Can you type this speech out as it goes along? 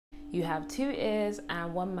You have 2 ears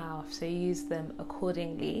and 1 mouth, so use them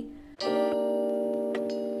accordingly.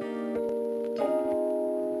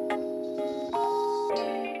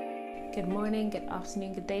 Good morning, good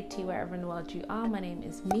afternoon, good day to you wherever in the world you are. My name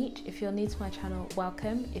is Meech. If you're new to my channel,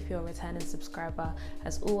 welcome. If you're a returning subscriber,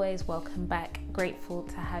 as always, welcome back. Grateful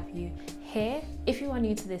to have you here. If you are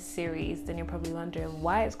new to this series, then you're probably wondering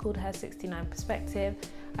why it's called Her 69 Perspective.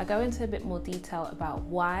 I go into a bit more detail about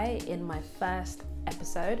why in my first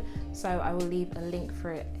episode, so I will leave a link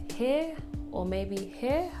for it here or maybe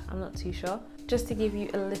here, I'm not too sure. Just to give you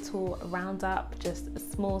a little roundup, just a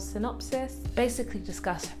small synopsis, basically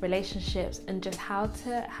discuss relationships and just how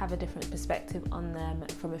to have a different perspective on them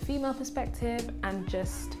from a female perspective and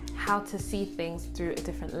just how to see things through a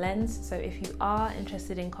different lens. So if you are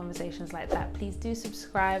interested in conversations like that, please do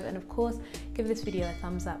subscribe, and of course give this video a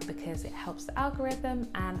thumbs up because it helps the algorithm,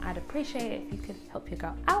 and I'd appreciate it if you could help your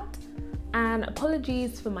girl out. And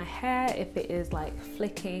apologies for my hair if it is like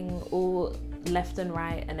flicking all left and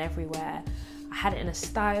right and everywhere. I had it in a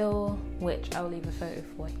style, which I will leave a photo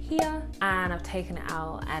for here, and I've taken it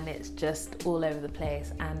out and it's just all over the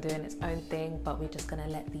place and doing its own thing, but we're just gonna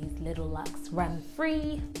let these little locks run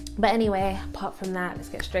free. But anyway, apart from that, let's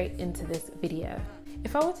get straight into this video.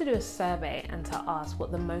 If I were to do a survey and to ask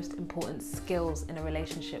what the most important skills in a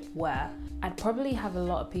relationship were, I'd probably have a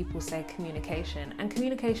lot of people say communication, and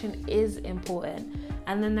communication is important.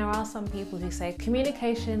 And then there are some people who say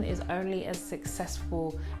communication is only as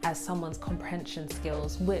successful as someone's comprehension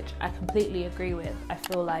skills, which I completely agree with. I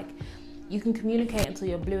feel like you can communicate until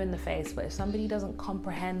you're blue in the face, but if somebody doesn't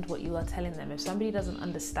comprehend what you are telling them, if somebody doesn't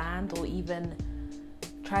understand or even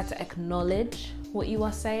try to acknowledge what you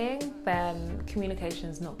are saying, then communication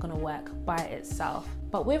is not going to work by itself.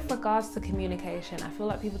 But with regards to communication, I feel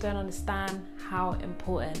like people don't understand how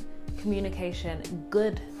important communication,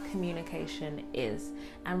 good communication is.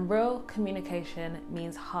 And real communication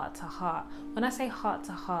means heart to heart. When I say heart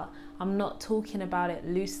to heart, I'm not talking about it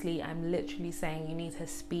loosely. I'm literally saying you need to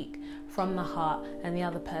speak from the heart, and the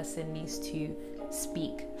other person needs to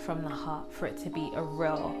speak from the heart for it to be a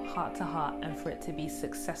real heart to heart and for it to be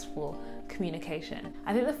successful communication.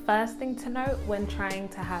 I think the first thing to note when trying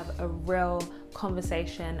to have a real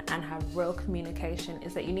conversation and have real communication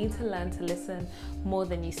is that you need to learn to listen more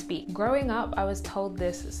than you speak. Growing up, I was told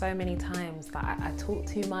this so many times that I talk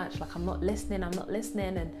too much, like I'm not listening.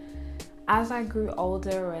 And as I grew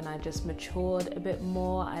older and I just matured a bit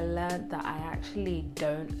more, I learned that I actually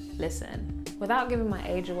don't listen. Without giving my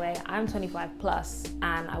age away, I'm 25 plus,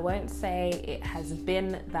 and I won't say it has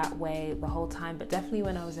been that way the whole time, but definitely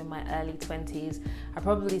when I was in my early 20s, I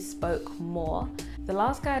probably spoke more. The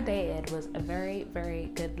last guy I dated was a very,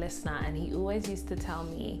 very good listener, and he always used to tell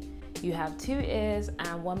me, you have 2 ears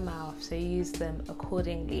and 1 mouth, so use them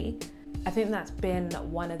accordingly. I think that's been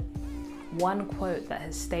one quote that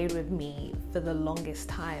has stayed with me for the longest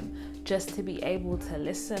time, just to be able to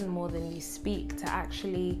listen more than you speak, to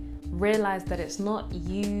actually realize that it's not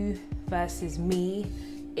you versus me,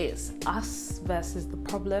 it's us versus the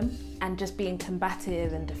problem, and just being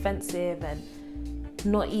combative and defensive and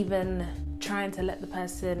not even trying to let the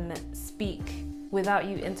person speak without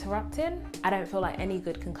you interrupting. I don't feel like any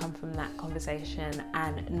good can come from that conversation,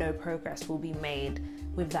 and no progress will be made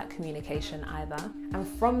with that communication either. And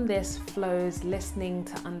from this flows listening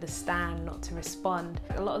to understand, not to respond.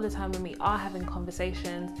 A lot of the time when we are having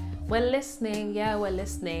conversations, we're listening,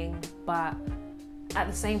 but at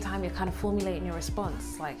the same time you're kind of formulating your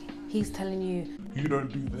response. Like he's telling you, you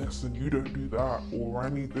don't do this and you don't do that, or I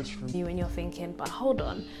need this from you, and you're thinking, but hold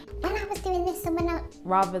on, when I was doing this and when I...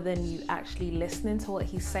 Rather than you actually listening to what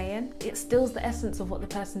he's saying, it stills the essence of what the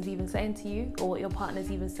person's even saying to you, or what your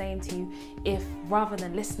partner's even saying to you, if rather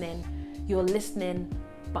than listening, you're listening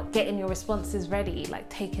but getting your responses ready, like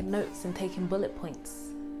taking notes and taking bullet points.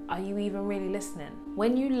 Are you even really listening?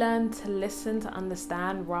 When you learn to listen to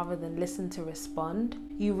understand rather than listen to respond,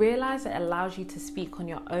 you realize it allows you to speak on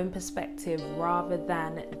your own perspective rather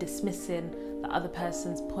than dismissing the other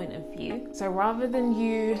person's point of view. So rather than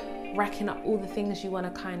you racking up all the things you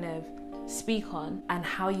want to kind of speak on and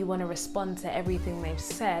how you want to respond to everything they've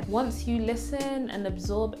said, once you listen and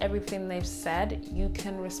absorb everything they've said, you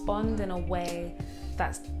can respond in a way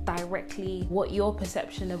that's directly what your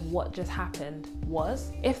perception of what just happened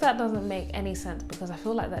was. If that doesn't make any sense, because I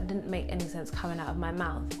feel like that didn't make any sense coming out of my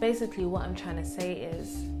mouth. Basically what I'm trying to say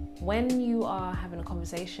is, when you are having a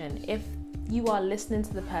conversation, if you are listening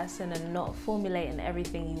to the person and not formulating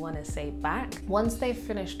everything you want to say back, once they've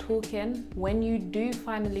finished talking, when you do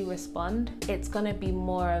finally respond, it's going to be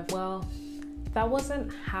more of, well, that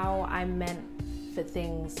wasn't how I meant for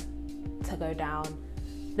things to go down.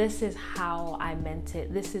 this is how I meant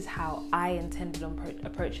it. This is how I intended on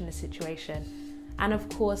approaching the situation. And of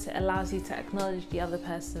course, it allows you to acknowledge the other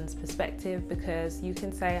person's perspective, because you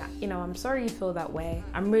can say, you know, I'm sorry you feel that way.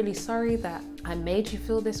 I'm really sorry that I made you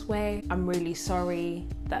feel this way. I'm really sorry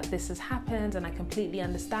that this has happened, and I completely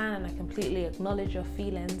understand and I completely acknowledge your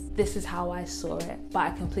feelings. This is how I saw it, but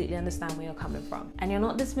I completely understand where you're coming from. And you're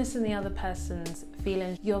not dismissing the other person's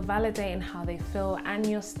feelings. You're validating how they feel, and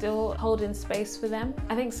you're still holding space for them.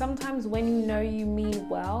 I think sometimes when you know you mean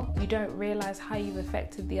well, you don't realize how you've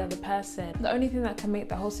affected the other person. The only thing that can make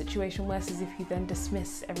the whole situation worse is if you then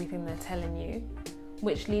dismiss everything they're telling you.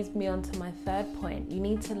 Which leads me on to my third point. You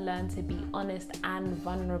need to learn to be honest and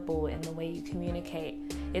vulnerable in the way you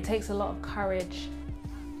communicate. It takes a lot of courage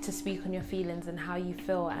to speak on your feelings and how you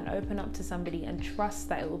feel and open up to somebody and trust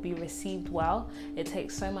that it will be received well. It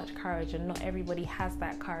takes so much courage, and not everybody has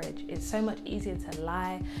that courage. It's so much easier to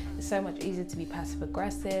lie. It's so much easier to be passive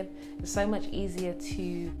aggressive. It's so much easier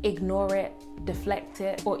to ignore it, deflect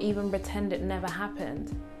it, or even pretend it never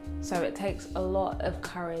happened. So it takes a lot of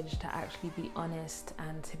courage to actually be honest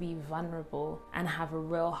and to be vulnerable and have a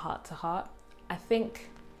real heart to heart. I think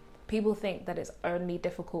people think that it's only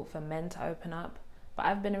difficult for men to open up, but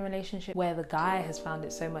I've been in a relationship where the guy has found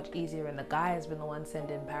it so much easier, and the guy has been the one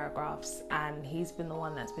sending paragraphs, and he's been the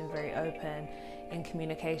one that's been very open in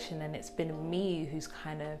communication, and it's been me who's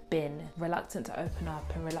kind of been reluctant to open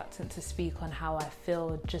up and reluctant to speak on how I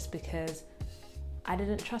feel, just because I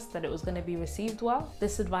didn't trust that it was going to be received well.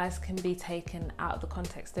 This advice can be taken out of the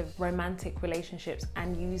context of romantic relationships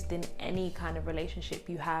and used in any kind of relationship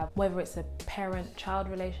you have, whether it's a parent-child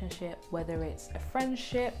relationship, whether it's a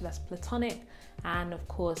friendship that's platonic, and of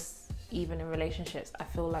course, even in relationships. I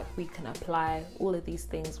feel like we can apply all of these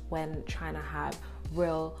things when trying to have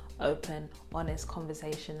real, open, honest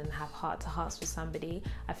conversation and have heart-to-hearts with somebody.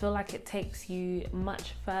 I feel like it takes you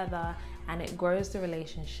much further, and it grows the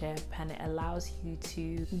relationship, and it allows you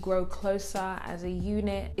to grow closer as a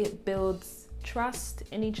unit. It builds trust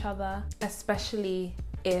in each other, especially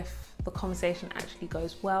if the conversation actually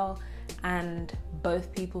goes well and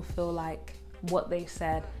both people feel like what they've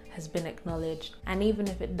said has been acknowledged. And even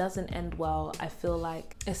if it doesn't end well, I feel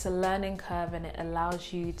like it's a learning curve, and it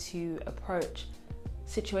allows you to approach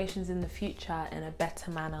situations in the future in a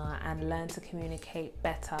better manner and learn to communicate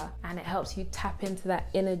better. And it helps you tap into that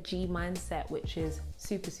inner G mindset, which is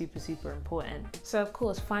super, super, super important. So of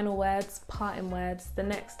course, final words, parting words. The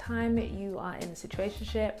next time you are in a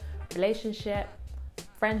situationship, relationship,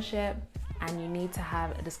 friendship, and you need to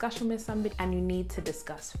have a discussion with somebody and you need to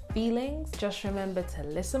discuss feelings, just remember to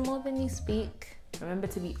listen more than you speak. Remember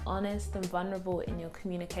to be honest and vulnerable in your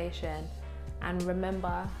communication. And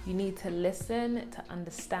remember, you need to listen to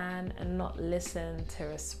understand and not listen to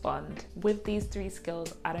respond. With these 3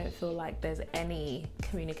 skills, I don't feel like there's any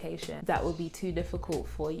communication that will be too difficult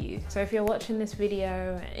for you. So if you're watching this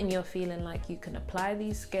video and you're feeling like you can apply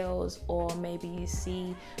these skills, or maybe you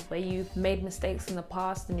see where you've made mistakes in the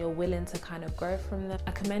past and you're willing to kind of grow from them,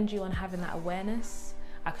 I commend you on having that awareness.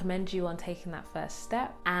 I commend you on taking that first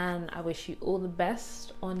step, and I wish you all the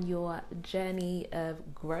best on your journey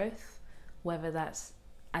of growth, whether that's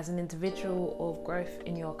as an individual or growth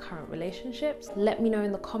in your current relationships. Let me know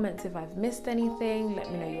in the comments if I've missed anything.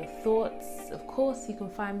 Let me know your thoughts. Of course, you can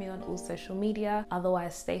find me on all social media.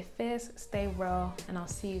 Otherwise, stay fierce, stay real, and I'll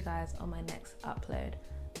see you guys on my next upload.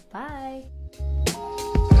 Bye.